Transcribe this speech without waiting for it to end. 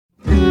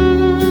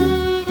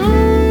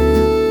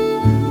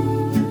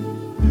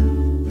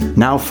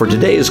Now for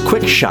today's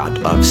quick shot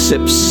of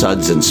Sips,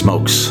 Suds, and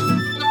Smokes.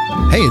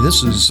 Hey,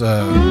 this is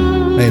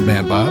Made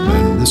Man Bob,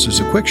 and this is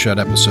a quick shot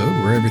episode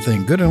where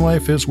everything good in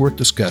life is worth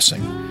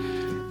discussing.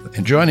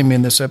 And joining me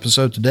in this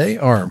episode today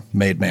are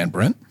Made Man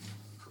Brent.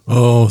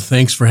 Oh,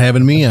 thanks for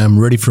having me. I'm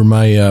ready for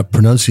my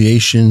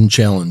pronunciation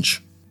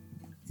challenge.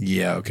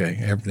 Yeah,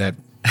 okay.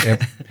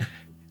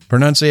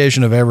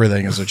 Pronunciation of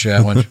everything is a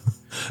challenge.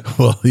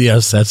 Well,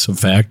 yes, that's a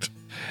fact.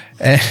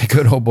 And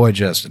good old boy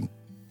Justin.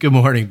 Good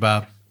morning,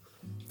 Bob.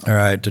 All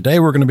right, today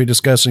we're going to be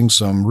discussing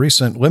some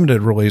recent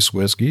limited release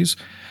whiskeys.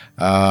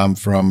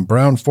 From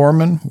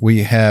Brown-Forman,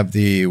 we have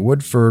the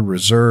Woodford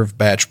Reserve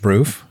Batch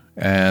Proof.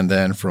 And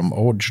then from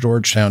Old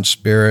Georgetown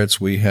Spirits,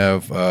 we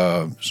have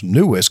some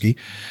new whiskey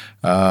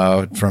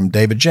from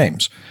David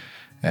James.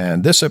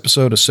 And this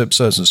episode of Sips,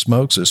 Suds, and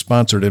Smokes is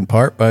sponsored in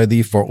part by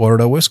the Fort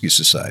Lauderdale Whiskey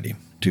Society.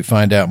 To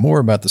find out more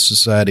about the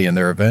Society and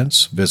their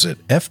events,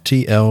 visit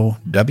ftlws.com.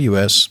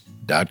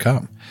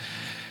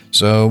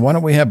 So why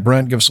don't we have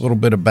Brent give us a little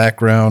bit of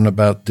background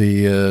about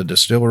the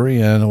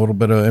distillery and a little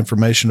bit of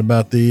information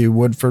about the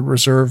Woodford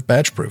Reserve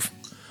Batch Proof.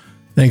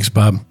 Thanks,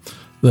 Bob.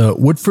 The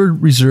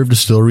Woodford Reserve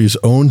Distillery is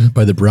owned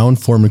by the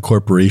Brown-Forman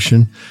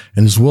Corporation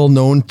and is well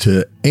known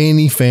to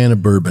any fan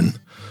of bourbon.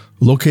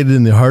 Located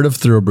in the heart of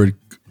thoroughbred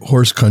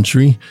horse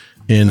country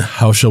in,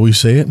 how shall we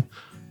say it?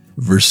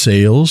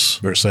 Versailles.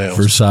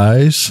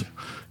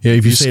 Yeah,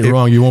 if you say it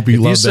wrong, you won't be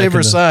allowed back. If you say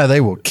Versailles,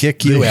 they will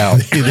kick you out.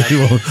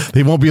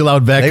 They won't be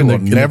allowed back in the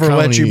county. They will never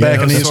let you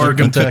back in Eastern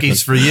Kentucky.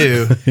 Cookies for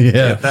you. Yeah,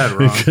 get that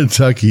wrong.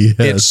 Kentucky.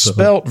 Yeah, it's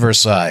spelt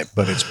Versailles,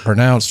 but it's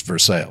pronounced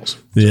Versailles.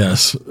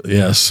 Yes.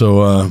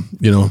 So,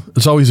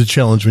 it's always a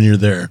challenge when you're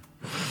there.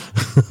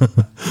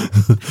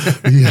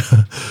 Yeah,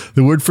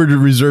 the Woodford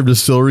Reserve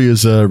Distillery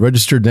is a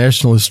registered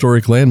National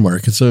Historic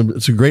Landmark. It's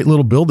a great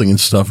little building and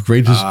stuff.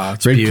 Great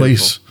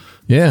place.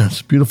 Yeah,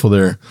 it's beautiful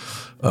there.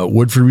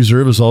 Woodford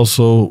Reserve is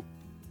also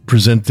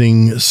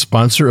presenting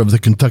sponsor of the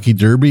Kentucky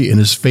Derby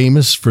and is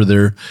famous for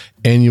their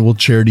annual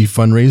charity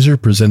fundraiser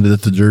presented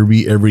at the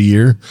Derby every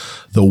year,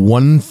 the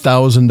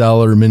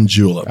 $1,000 mint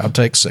julep. I'll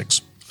take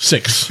six. I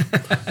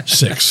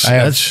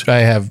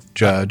have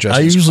Justin's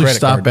I usually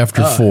stop card.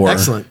 after 4.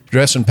 Excellent.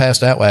 Justin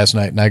passed out last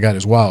night, and I got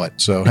his wallet.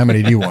 So how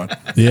many do you want?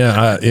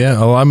 Yeah.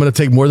 Well, I'm going to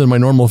take more than my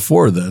normal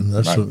 4 then.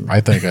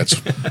 I think that's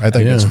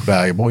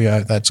valuable. Yeah,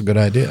 that's a good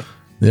idea.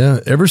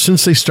 Yeah. Ever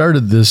since they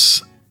started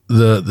this,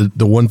 the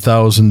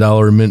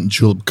 $1,000 mint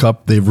julep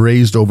cup, they've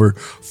raised over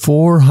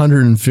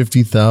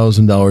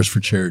 $450,000 for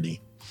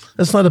charity.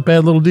 That's not a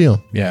bad little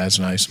deal. Yeah, it's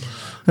nice.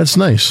 That's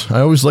nice.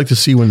 I always like to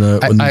see when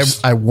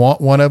I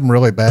want one of them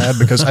really bad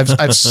because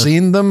I've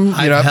seen them.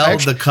 I've held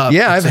the cup.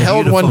 Yeah, I've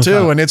held one too,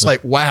 cup. and it's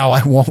like, wow,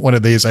 I want one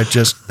of these. I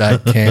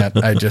can't.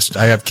 I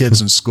have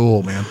kids in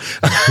school, man.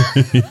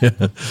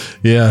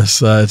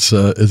 Yes,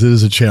 it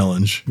is a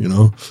challenge,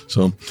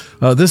 So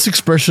this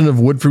expression of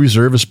Woodford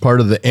Reserve is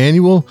part of the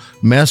annual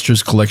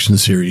Masters Collection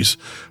series,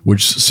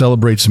 which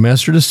celebrates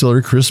Master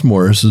Distiller Chris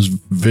Morris's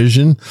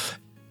vision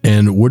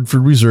and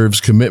Woodford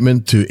Reserve's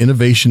commitment to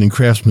innovation and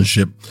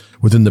craftsmanship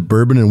within the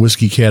bourbon and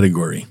whiskey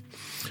category.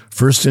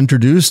 First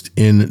introduced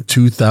in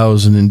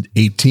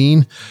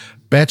 2018,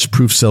 Batch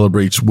Proof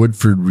celebrates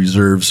Woodford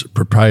Reserve's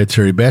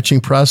proprietary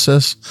batching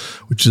process,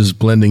 which is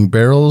blending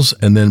barrels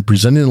and then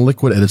presenting the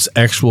liquid at its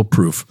actual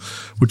proof,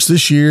 which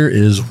this year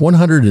is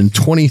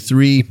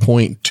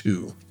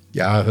 123.2.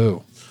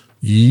 Yahoo!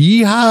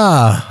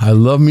 Yeah, I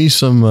love me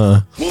some.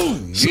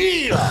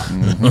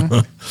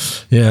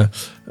 Yeah.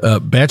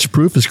 Batch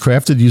Proof is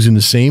crafted using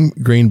the same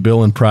grain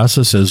bill and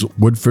process as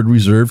Woodford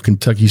Reserve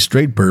Kentucky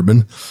Straight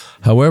Bourbon.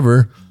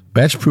 However,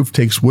 Batch Proof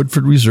takes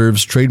Woodford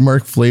Reserve's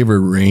trademark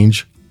flavor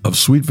range of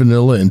sweet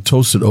vanilla and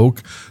toasted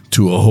oak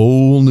to a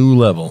whole new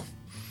level,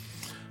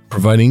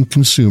 providing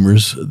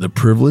consumers the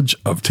privilege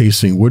of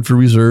tasting Woodford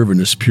Reserve in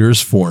its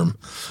purest form,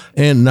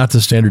 and not the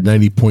standard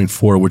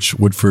 90.4, which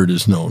Woodford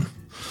is known.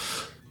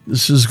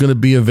 This is going to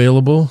be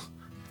available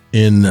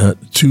in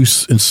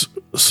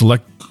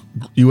select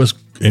U.S.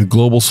 and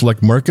global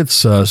select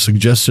markets.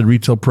 Suggested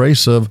retail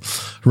price of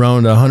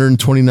around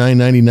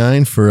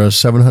 $129.99 for a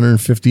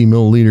 750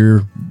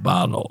 milliliter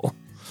bottle.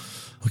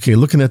 Okay,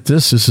 looking at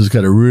this has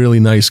got a really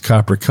nice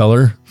copper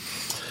color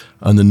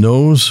on the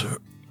nose.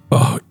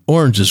 Oh,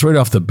 oranges right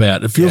off the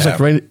bat. It feels like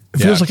I'm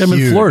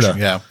in Florida.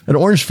 Yeah, an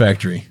orange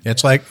factory.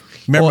 It's like.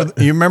 You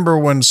remember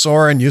when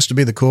Soarin' used to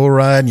be the cool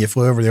ride and you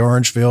flew over the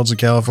orange fields in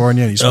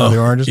California and you saw the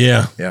oranges?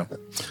 Yeah.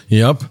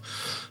 Yep.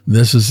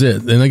 This is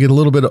it. Then I get a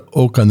little bit of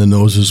oak on the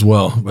nose as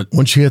well. But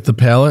once you hit the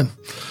palate,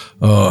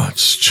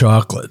 it's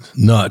chocolate,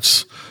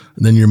 nuts.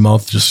 And then your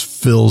mouth just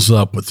fills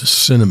up with the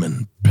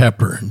cinnamon,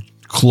 pepper, and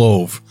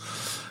clove.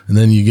 And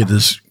then you get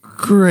this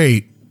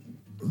great,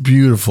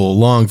 beautiful,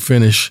 long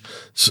finish,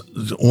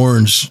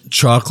 orange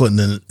chocolate,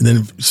 and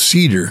then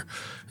cedar.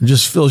 It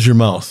just fills your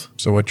mouth.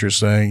 So what you're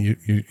saying,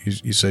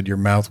 you said your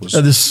mouth was...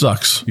 this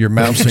sucks. Your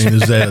mouth saying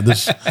is that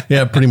this...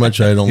 Yeah, pretty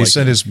much I don't like... You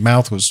said his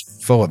mouth was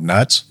full of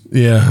nuts?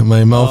 Yeah,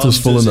 my mouth is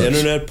full of nuts.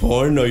 Internet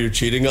porn? No, you're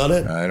cheating on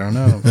it? I don't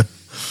know.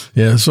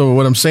 Yeah, so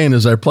what I'm saying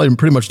is I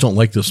pretty much don't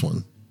like this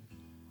one.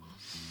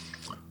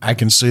 I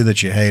can see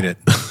that you hate it.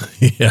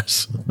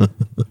 Yes.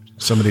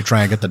 Somebody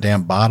try and get the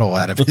damn bottle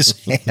out of his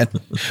hand.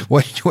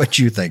 What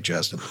you think,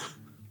 Justin?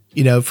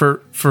 You know,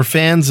 for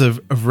fans of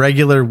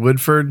regular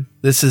Woodford,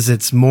 this is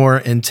its more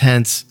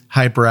intense,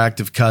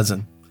 hyperactive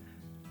cousin.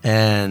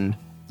 And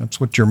That's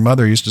what your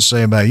mother used to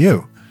say about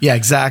you. yeah,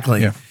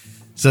 exactly. Yeah.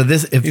 So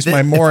this, He's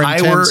my more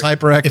intense,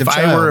 hyperactive If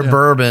I child, were a yeah.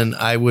 bourbon,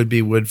 I would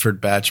be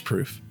Woodford batch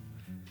proof.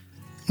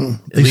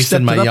 At least stepped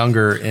in my it up.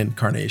 younger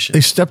incarnation.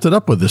 They stepped it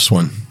up with this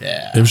one.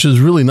 Yeah. It was just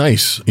really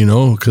nice,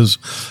 because,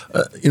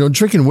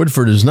 drinking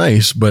Woodford is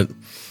nice, but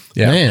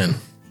man,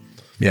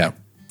 Yeah.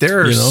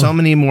 There are you know? so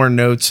many more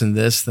notes in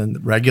this than the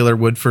regular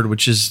Woodford,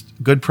 which is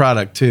a good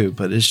product too,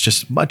 but it's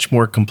just much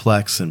more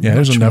complex and Yeah,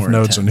 there's much enough more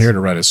notes in intense. here to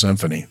write a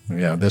symphony.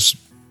 Yeah, this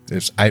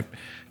is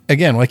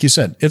again, like you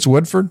said, it's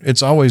Woodford.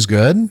 It's always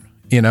good.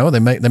 They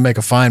make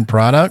a fine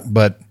product,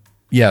 but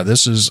yeah,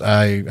 this is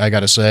I got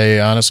to say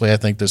honestly, I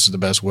think this is the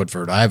best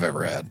Woodford I've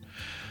ever had.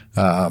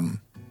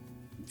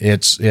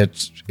 It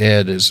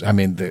is. I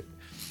mean,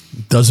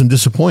 doesn't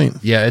disappoint.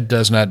 it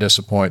does not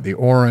disappoint. The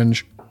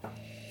orange.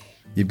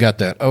 You've got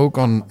that oak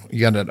on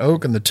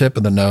the tip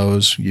of the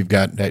nose. You've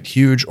got that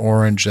huge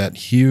orange, that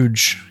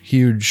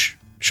huge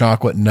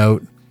chocolate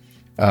note.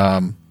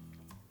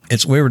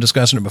 We were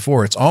discussing it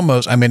before. It's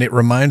almost, it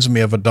reminds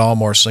me of a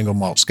Dalmore single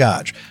malt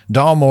scotch.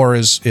 Dalmore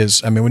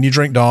is when you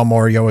drink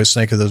Dalmore, you always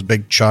think of those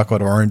big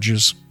chocolate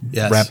oranges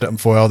Yes. wrapped up in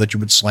foil that you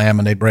would slam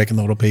and they'd break in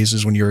little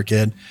pieces when you were a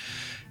kid.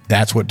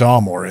 That's what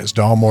Dalmore is.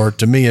 Dalmore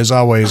to me is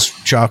always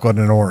chocolate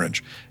and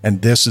orange.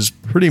 And this is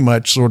pretty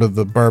much sort of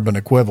the bourbon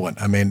equivalent.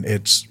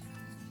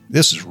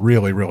 This is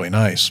really, really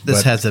nice.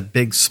 This has a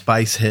big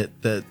spice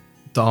hit that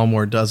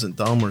Dalmore doesn't.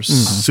 Dalmore's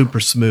super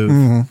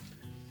smooth.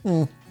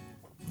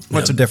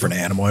 It's a different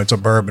animal. It's a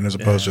bourbon as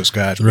opposed to a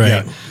scotch. But Right.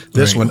 yeah,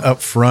 this Right. one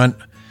up front,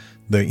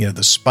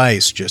 the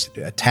spice just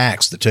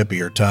attacks the tip of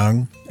your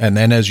tongue, and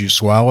then as you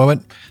swallow it,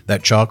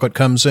 that chocolate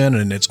comes in,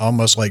 and it's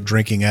almost like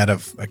drinking out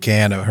of a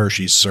can of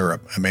Hershey's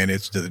syrup.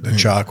 It's the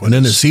chocolate. And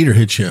then the is- cedar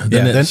hits you.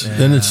 Then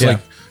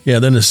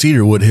the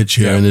cedar wood hits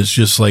you, and it's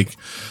just like,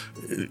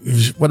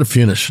 what a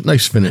finish!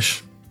 Nice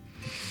finish.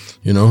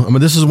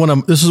 This is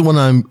when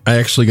I'm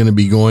actually going to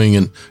be going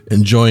and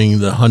enjoying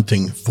the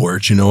hunting for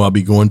it. I'll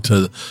be going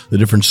to the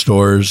different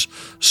stores,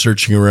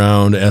 searching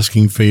around,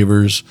 asking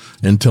favors,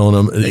 and telling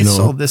them. They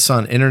sold this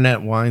on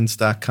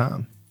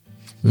internetwines.com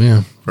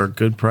Yeah, for a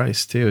good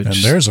price too. and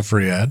there's a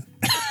free ad.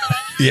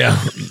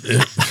 yeah.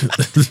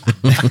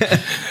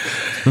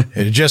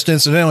 Just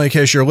incidentally, in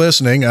case you're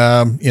listening,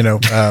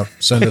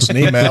 send us an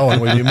email,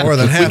 and we'd be more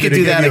than happy could to do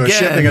give that you a again,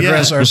 shipping yeah.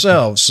 address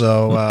ourselves.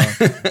 So,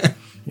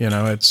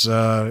 it's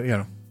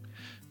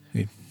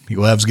he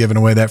loves giving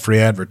away that free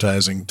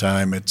advertising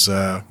time. It's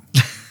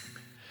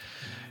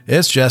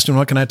Justin.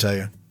 What can I tell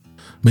you?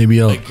 Maybe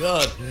I'll.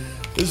 God,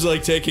 this is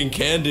like taking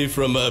candy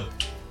from a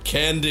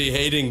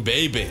candy-hating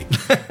baby.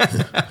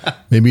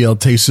 Maybe I'll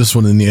taste this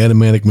one in the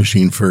automatic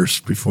machine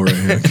first before I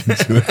get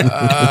to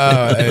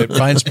it.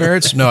 Fine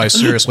spirits? No, I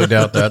seriously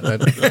doubt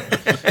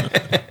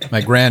that.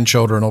 My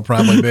grandchildren will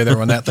probably be there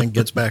when that thing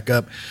gets back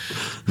up.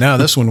 No,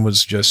 this one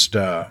was just,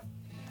 all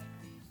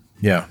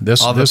the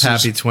this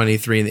Pappy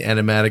 23 in the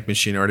automatic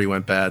machine already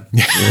went bad.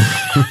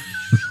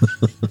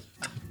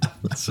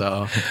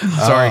 So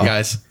sorry,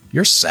 guys.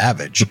 You're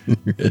savage.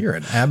 You're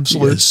an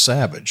absolute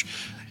savage.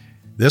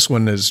 This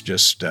one is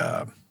just,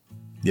 the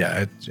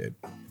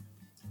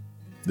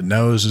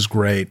nose is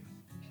great.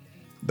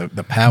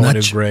 The palate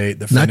is great.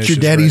 The Not finish your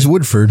is daddy's great.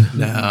 Woodford.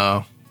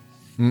 No.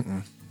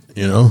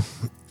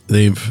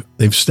 They've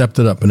stepped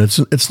it up, and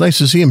it's nice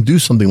to see him do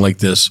something like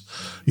this.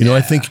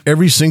 I think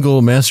every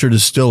single master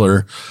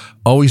distiller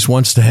always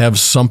wants to have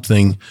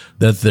something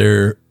that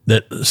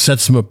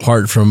sets them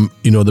apart from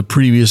the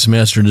previous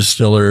master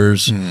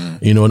distillers,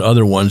 and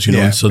other ones.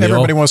 Yeah, And so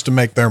everybody wants to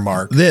make their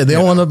mark. they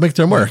all want to make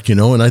their mark.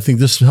 And I think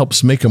this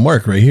helps make a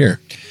mark right here.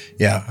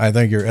 Yeah, I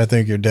think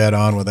you're dead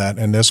on with that.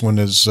 And this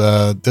one's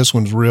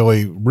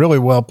really, really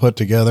well put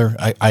together.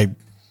 I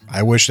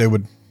wish they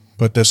would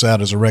put this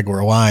out as a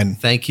regular line.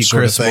 Thank you,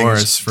 sort of Chris thing,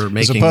 Morris, for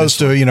making as opposed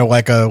this to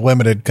like a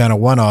limited kind of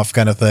one-off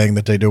kind of thing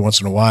that they do once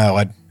in a while.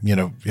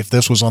 If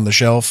this was on the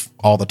shelf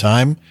all the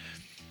time,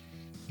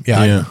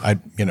 there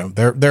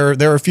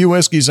are a few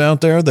whiskeys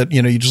out there that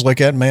you just look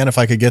at. Man, if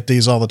I could get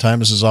these all the time,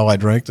 this is all I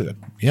drink.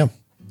 Yeah.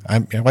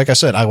 Like I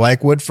said, I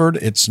like Woodford.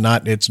 It's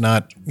not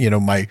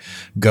my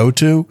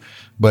go-to,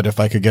 but if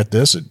I could get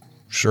this, it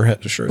sure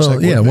as heck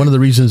would be. One of the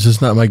reasons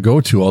it's not my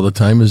go-to all the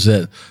time is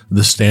that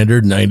the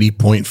standard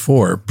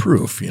 90.4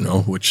 proof,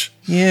 which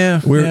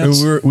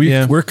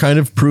we're kind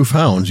of proof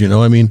hounds,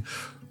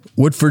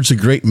 Woodford's a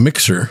great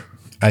mixer.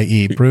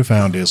 i.e.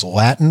 Profound is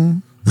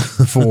Latin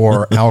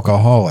for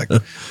alcoholic.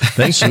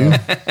 Thank you.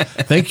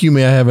 Thank you.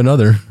 May I have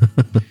another?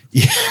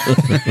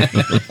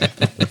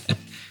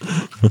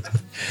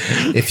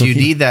 If you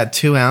need that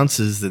 2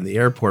 ounces in the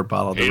airport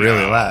bottle to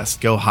really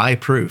last, go high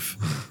proof.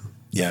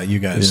 Yeah, you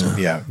guys.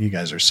 Yeah, you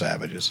guys are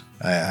savages.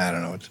 I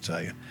don't know what to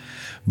tell you,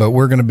 but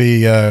we're gonna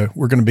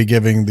be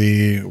giving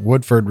the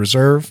Woodford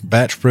Reserve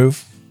batch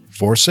proof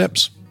 4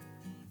 sips.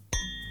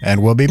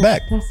 and we'll be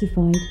back.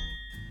 Classified.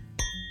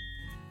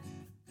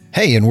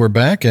 Hey, and we're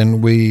back,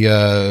 and we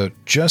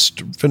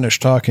just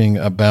finished talking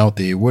about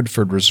the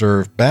Woodford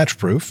Reserve Batch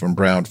Proof from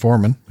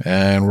Brown-Forman,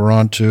 and we're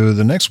on to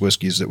the next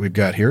whiskeys that we've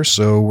got here.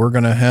 So we're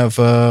going to have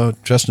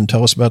Justin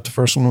tell us about the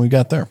first one we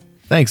got there.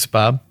 Thanks,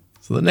 Bob.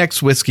 So the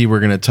next whiskey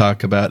we're going to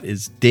talk about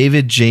is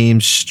David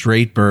James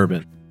Straight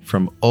Bourbon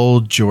from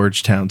Old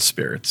Georgetown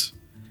Spirits.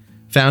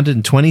 Founded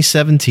in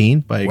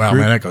 2017 by a Wow,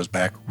 group. man, that goes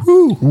back.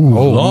 Woo!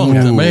 Long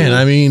time, man.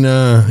 I mean,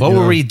 What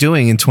were we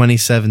doing in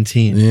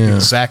 2017? Yeah.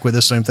 Exactly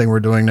the same thing we're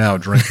doing now,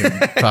 drinking,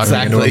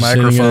 talking into a Exactly.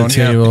 microphone.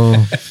 Sitting at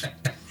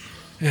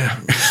a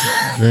table,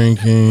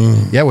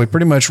 drinking. Yeah, we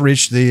pretty much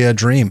reached the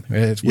dream.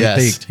 We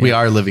Yes, peaked. we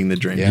are living the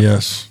dream.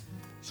 Yes.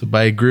 So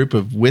by a group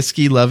of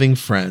whiskey-loving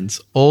friends,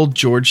 Old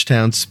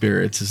Georgetown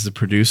Spirits is the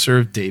producer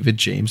of David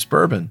James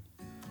Bourbon.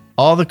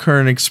 All the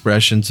current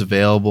expressions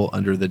available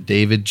under the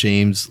David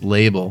James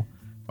label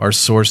are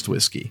sourced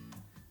whiskey.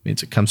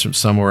 Means it comes from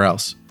somewhere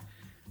else.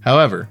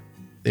 However,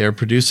 they are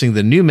producing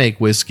the new make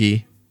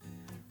whiskey,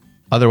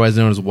 otherwise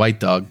known as White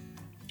Dog,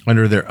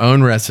 under their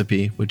own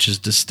recipe, which is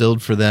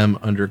distilled for them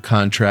under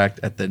contract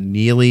at the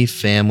Neely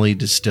Family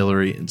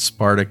Distillery in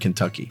Sparta,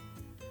 Kentucky.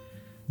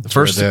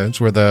 It's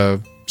where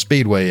the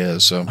Speedway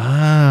is. So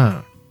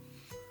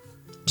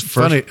It's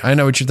funny. I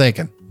know what you're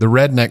thinking. The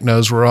redneck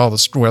knows where all the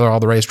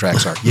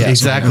racetracks are. Yes,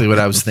 exactly what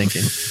I was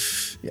thinking.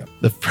 Yeah.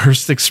 The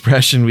first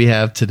expression we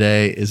have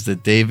today is the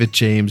David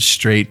James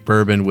Straight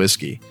Bourbon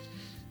Whiskey.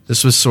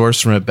 This was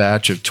sourced from a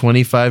batch of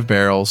 25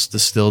 barrels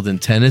distilled in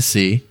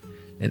Tennessee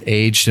and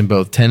aged in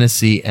both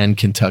Tennessee and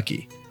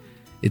Kentucky.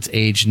 It's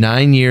aged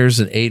 9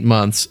 years and 8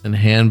 months and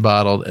hand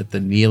bottled at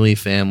the Neely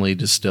Family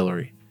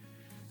Distillery.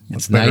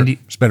 It's 90.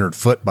 Spinnered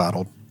foot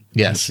bottled.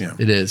 Yes, Yeah.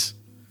 it is.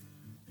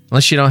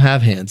 Unless you don't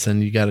have hands,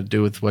 then you got to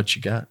do with what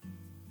you got.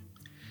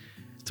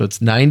 So it's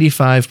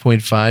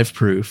 95.5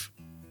 proof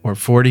or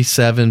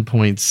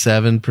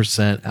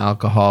 47.7%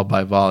 alcohol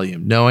by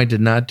volume. No, I did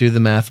not do the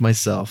math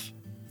myself.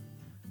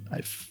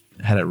 I've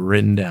had it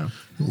written down.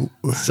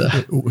 So,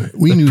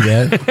 We knew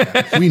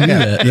that. We knew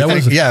that. That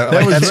was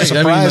that's a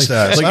surprise to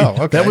us.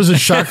 Oh, okay. That was a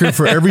shocker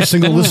for every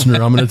single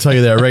listener. I'm going to tell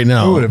you that right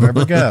now. Who would have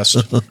ever guessed?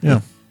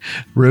 Yeah.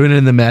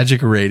 ruining the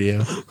magic of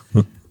radio.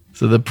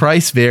 So the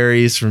price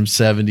varies from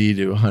 $70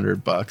 to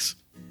 $100.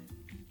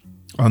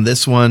 On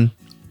this one,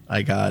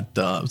 I got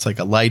it's like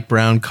a light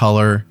brown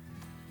color.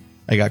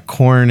 I got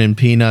corn and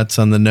peanuts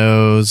on the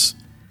nose.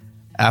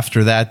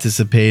 After that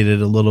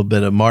dissipated, a little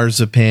bit of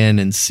marzipan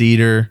and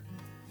cedar.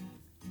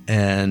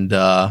 And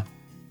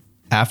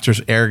after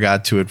air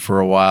got to it for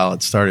a while,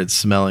 it started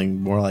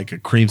smelling more like a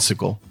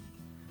creamsicle.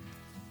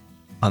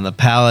 On the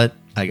palate,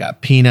 I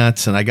got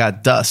peanuts and I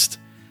got dust.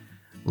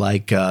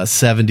 Like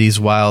 70s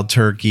wild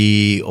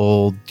turkey,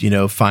 old,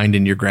 find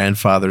in your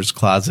grandfather's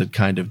closet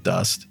kind of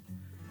dust.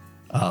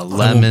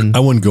 Lemon. I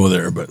wouldn't go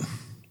there, but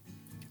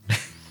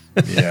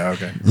Yeah,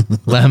 okay.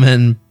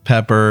 Lemon,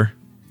 pepper,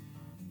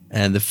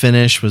 and the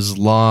finish was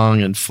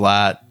long and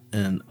flat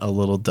and a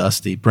little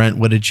dusty. Brent,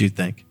 what did you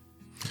think?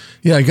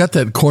 yeah, I got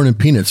that corn and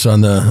peanuts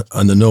on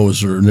the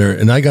nose or there,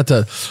 and I got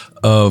the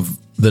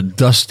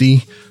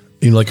dusty,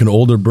 like an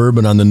older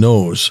bourbon on the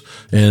nose.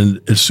 And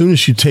as soon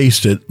as you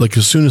taste it,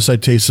 as soon as I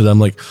taste it, I'm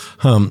like,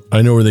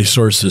 I know where they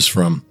source this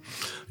from.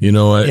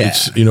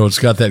 It's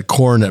got that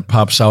corn that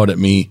pops out at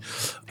me,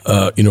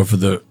 for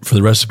the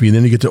recipe. And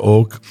then you get the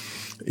oak,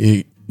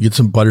 you get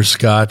some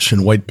butterscotch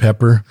and white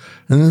pepper,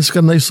 and then it's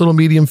got a nice little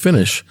medium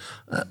finish.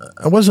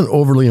 I wasn't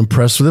overly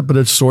impressed with it, but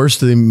it's sourced.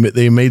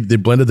 They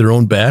blended their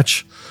own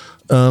batch.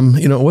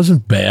 It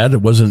wasn't bad.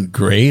 It wasn't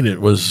great. It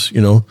was,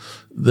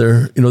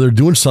 they're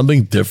doing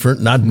something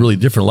different, not really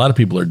different. A lot of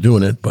people are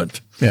doing it,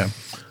 but Yeah.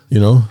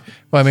 Well,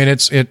 I mean,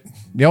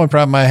 the only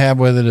problem I have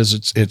with it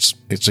is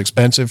it's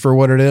expensive for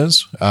what it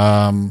is.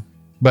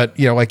 But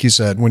like you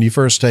said, when you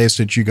first taste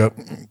it, you go,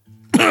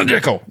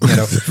 Dickel,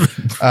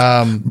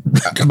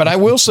 but I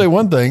will say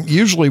one thing.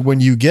 Usually when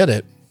you get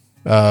it,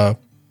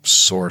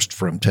 sourced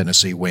from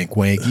Tennessee, wink,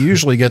 wink, you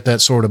usually get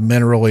that sort of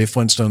minerally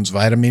Flintstones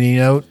vitamin-y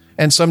note.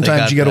 And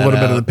sometimes you get a little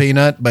bit of the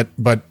peanut, but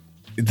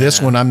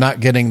this one, I'm not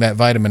getting that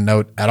vitamin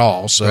note at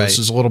all. So This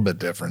is a little bit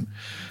different.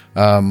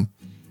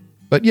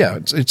 But yeah,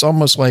 it's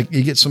almost like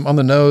you get some on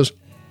the nose.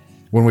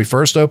 When we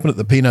first opened it,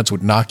 the peanuts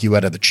would knock you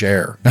out of the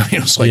chair. I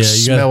mean, it's like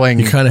smelling.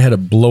 You kind of had to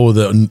blow it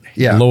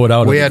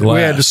out. We of the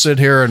had to sit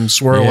here and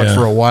swirl it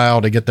for a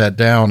while to get that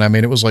down. I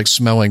mean, it was like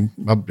smelling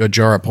a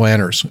jar of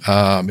Planters.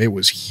 It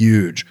was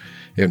huge,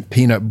 and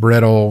peanut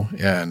brittle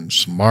and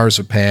some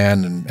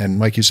marzipan and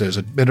like you said, it's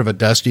a bit of a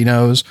dusty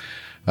nose.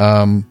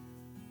 And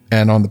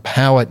on the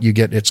palate,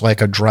 it's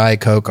like a dry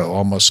cocoa,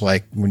 almost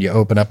like when you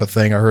open up a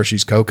thing of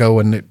Hershey's cocoa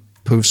and it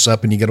poofs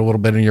up and you get a little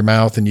bit in your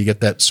mouth and you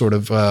get that sort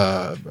of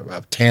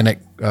tannic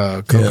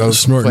cocoa.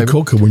 Snorting flavor.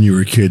 cocoa when you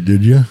were a kid,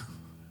 did you?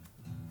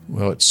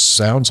 Well, it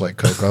sounds like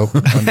cocoa.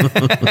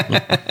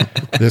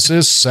 This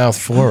is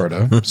South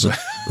Florida. So,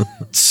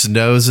 It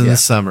snows in the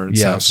summer in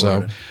South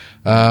Florida.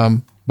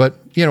 but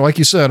like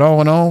you said,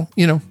 all in all,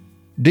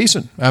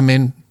 decent. I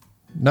mean,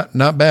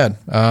 not bad.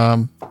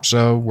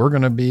 So we're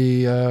going to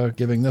be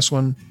giving this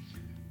one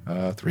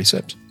 3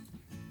 sips.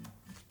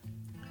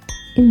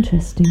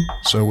 Interesting.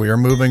 So we are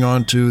moving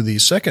on to the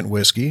second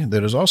whiskey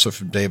that is also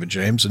from David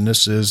James, and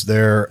this is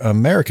their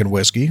American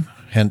whiskey,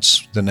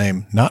 hence the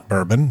name not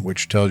bourbon,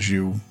 which tells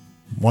you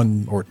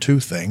one or two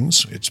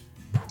things. It's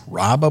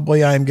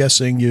probably, I'm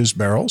guessing, used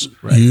barrels.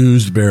 Right.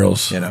 Used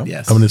barrels.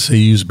 Yes. I'm going to say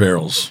used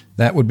barrels.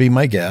 That would be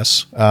my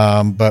guess.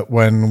 But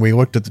when we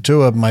looked at the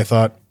two of them, I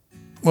thought,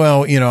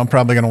 well, I'm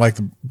probably going to like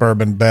the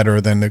bourbon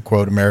better than the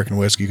quote American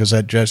whiskey, because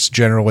that just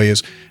generally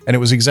is, and it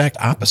was the exact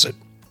opposite.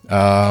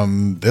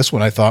 This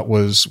one I thought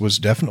was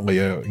definitely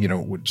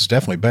was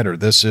definitely better.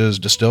 This is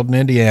distilled in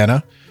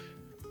Indiana.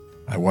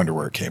 I wonder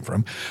where it came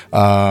from.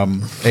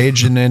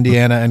 Aged in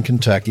Indiana and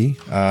Kentucky,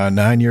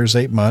 9 years,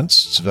 8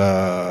 months. It's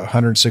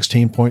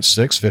 116.6,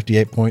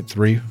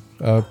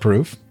 58.3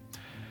 proof.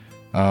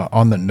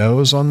 On the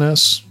nose on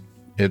this,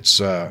 it's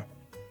like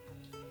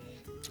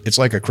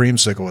a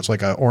creamsicle. It's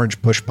like an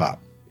orange push pop.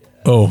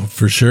 Oh,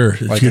 for sure.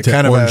 Like You a get that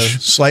kind orange. of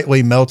a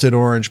slightly melted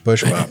orange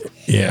push pop.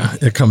 Yeah,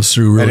 it comes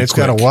through really And it's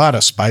quick. got a lot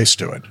of spice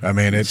to it. I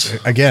mean, it's,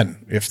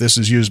 again, if this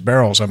is used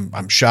barrels,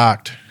 I'm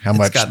shocked how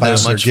much got that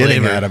spice they're much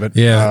getting flavor. out of it.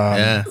 Yeah.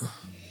 Yeah.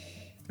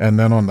 And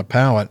then on the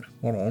palate,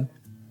 hold on.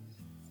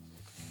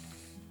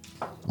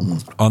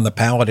 On the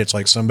palate, it's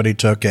like somebody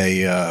took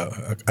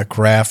a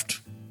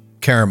craft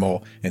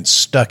caramel and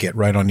stuck it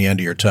right on the end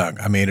of your tongue.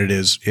 I mean, it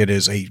is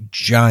a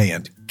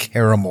giant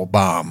caramel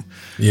bomb.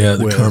 Yeah,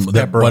 the with caramel,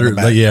 that pepper on the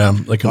butter, back. yeah,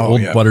 like an Oh,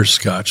 old yeah.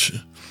 butterscotch,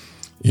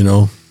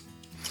 Yeah,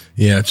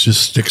 it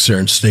just sticks there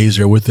and stays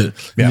there with it.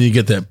 Yeah. And then you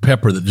get that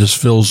pepper that just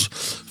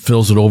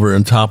fills it over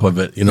on top of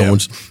it. Yeah.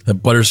 Once that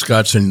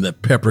butterscotch and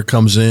that pepper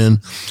comes in,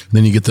 and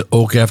then you get the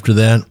oak after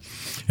that,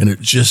 and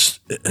it's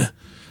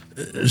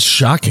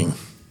shocking.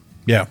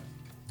 Yeah.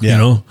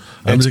 Yeah.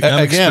 I'm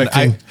Again,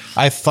 expecting.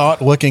 I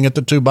thought, looking at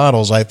the two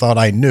bottles, I thought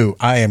I knew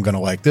I am going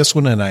to like this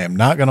one and I am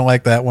not going to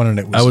like that one. And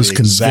it was, I was the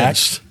exact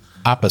convinced.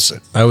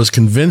 opposite. I was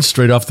convinced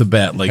straight off the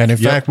bat. Like, And in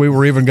fact, we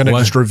were even going to Why?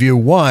 just review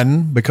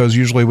one, because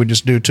usually we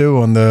just do two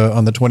on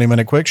the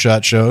 20-minute quick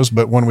shot shows.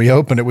 But when we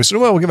opened it, we said,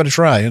 well, we'll give it a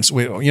try. And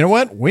so you know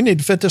what? We need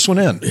to fit this one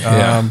in.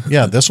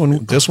 Yeah. This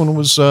one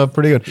was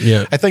pretty good.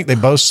 Yeah. I think they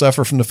both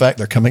suffer from the fact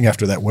they're coming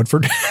after that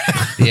Woodford,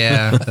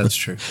 Yeah, that's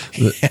true.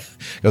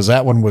 because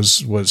that one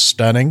was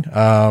stunning.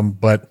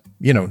 But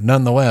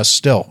nonetheless,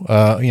 still,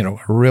 a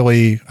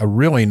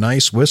really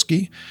nice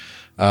whiskey.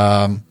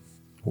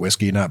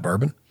 Whiskey, not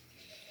bourbon.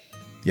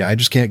 Yeah, I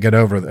just can't get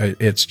over it.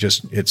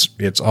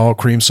 It's all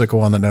creamsicle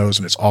on the nose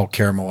and it's all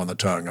caramel on the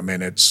tongue. I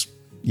mean,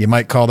 you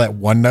might call that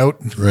one note,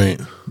 right.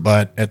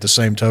 but at the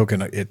same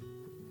token,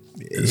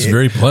 It's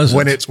very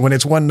pleasant. when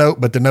it's one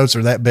note, but the notes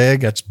are that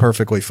big, that's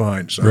perfectly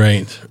fine. So.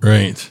 Right.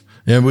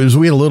 Yeah, we had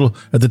a little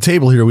at the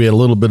table here. We had a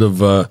little bit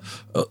of,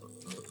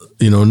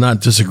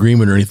 not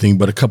disagreement or anything,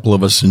 but a couple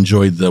of us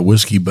enjoyed the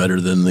whiskey better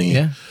than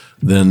the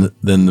than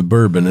the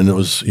bourbon, and it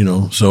was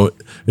so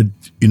it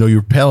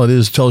your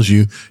palate tells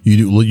you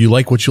you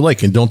like what you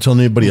like, and don't tell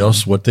anybody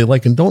else what they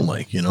like and don't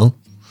like.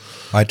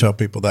 I tell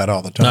people that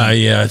all the time.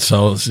 Yeah, it's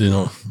all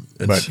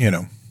But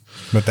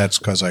but that's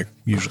because I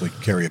usually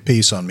carry a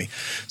piece on me.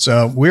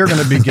 So we're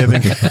going to be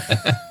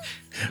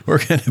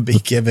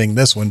giving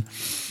this one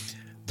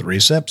 3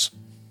 sips.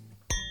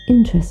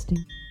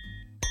 Interesting.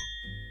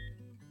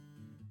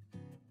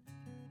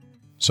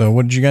 So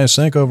what did you guys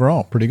think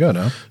overall? Pretty good,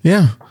 huh?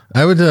 Yeah,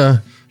 I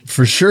would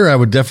for sure. I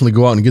would definitely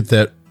go out and get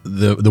that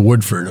the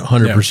Woodford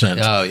 100%.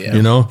 Oh,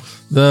 yeah.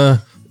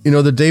 The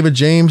David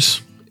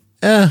James.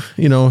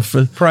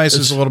 If Price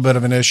is a little bit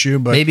of an issue,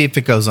 but Maybe if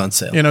it goes on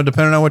sale.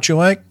 depending on what you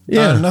like,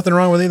 Yeah. nothing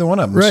wrong with either one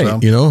of them.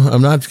 right, So.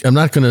 I'm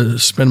not going to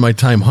spend my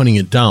time hunting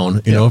it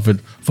down. If it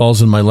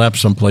falls in my lap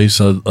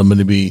someplace, I'm going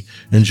to be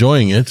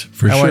enjoying it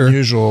for How sure.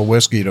 unusual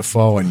whiskey to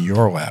fall in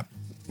your lap.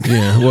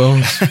 Yeah, well,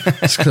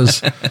 it's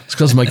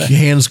because my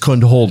hands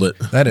couldn't hold it.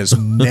 That has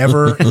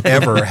never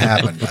ever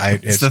happened.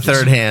 It's the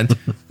third hand.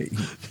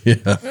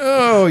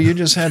 Oh, you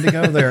just had to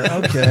go there.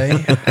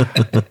 Okay.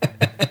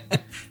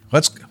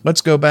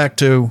 Let's go back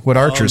to what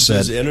Archer said.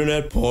 Does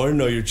internet porn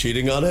know you're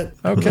cheating on it?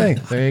 Okay,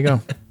 there you go.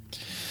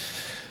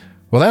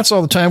 Well, that's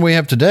all the time we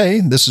have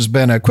today. This has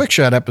been a quick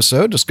shot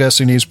episode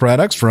discussing these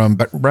products from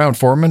Brown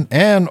Forman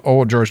and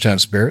Old Georgetown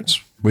Spirits.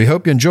 We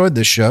hope you enjoyed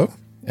this show,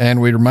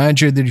 and we remind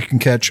you that you can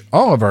catch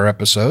all of our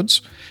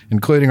episodes,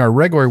 including our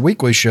regular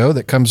weekly show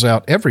that comes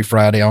out every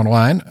Friday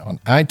online on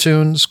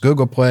iTunes,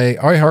 Google Play,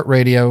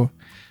 iHeartRadio,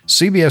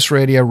 CBS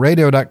Radio,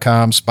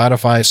 Radio.com,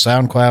 Spotify,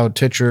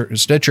 SoundCloud,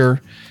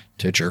 Stitcher,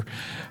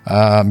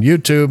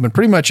 YouTube, and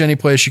pretty much any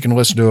place you can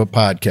listen to a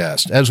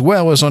podcast, as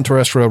well as on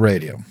terrestrial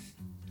radio.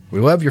 We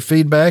love your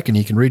feedback, and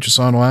you can reach us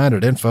online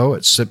at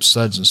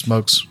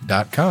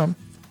info@sipssudsandSmokes.com.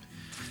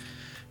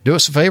 Do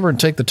us a favor and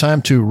take the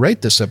time to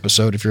rate this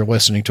episode if you're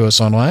listening to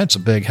us online. It's a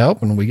big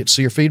help, and we get to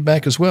see your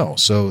feedback as well.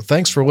 So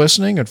thanks for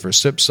listening, and for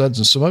Sips, Suds,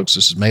 and Smokes,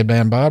 this is Made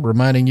Man Bob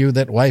reminding you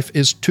that life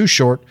is too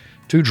short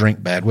to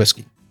drink bad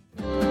whiskey.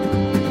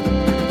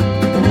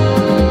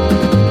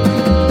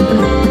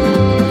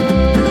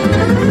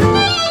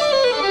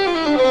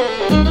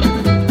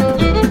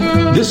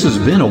 This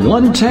has been a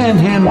One Tan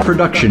Hand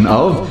production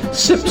of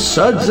Sips,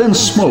 Suds, and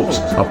Smokes,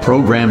 a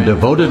program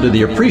devoted to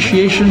the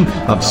appreciation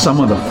of some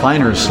of the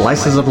finer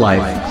slices of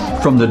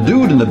life. From the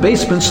Dude in the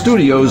Basement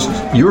Studios,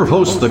 your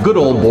hosts, the Good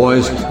Old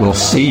Boys, will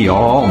see you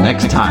all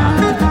next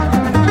time.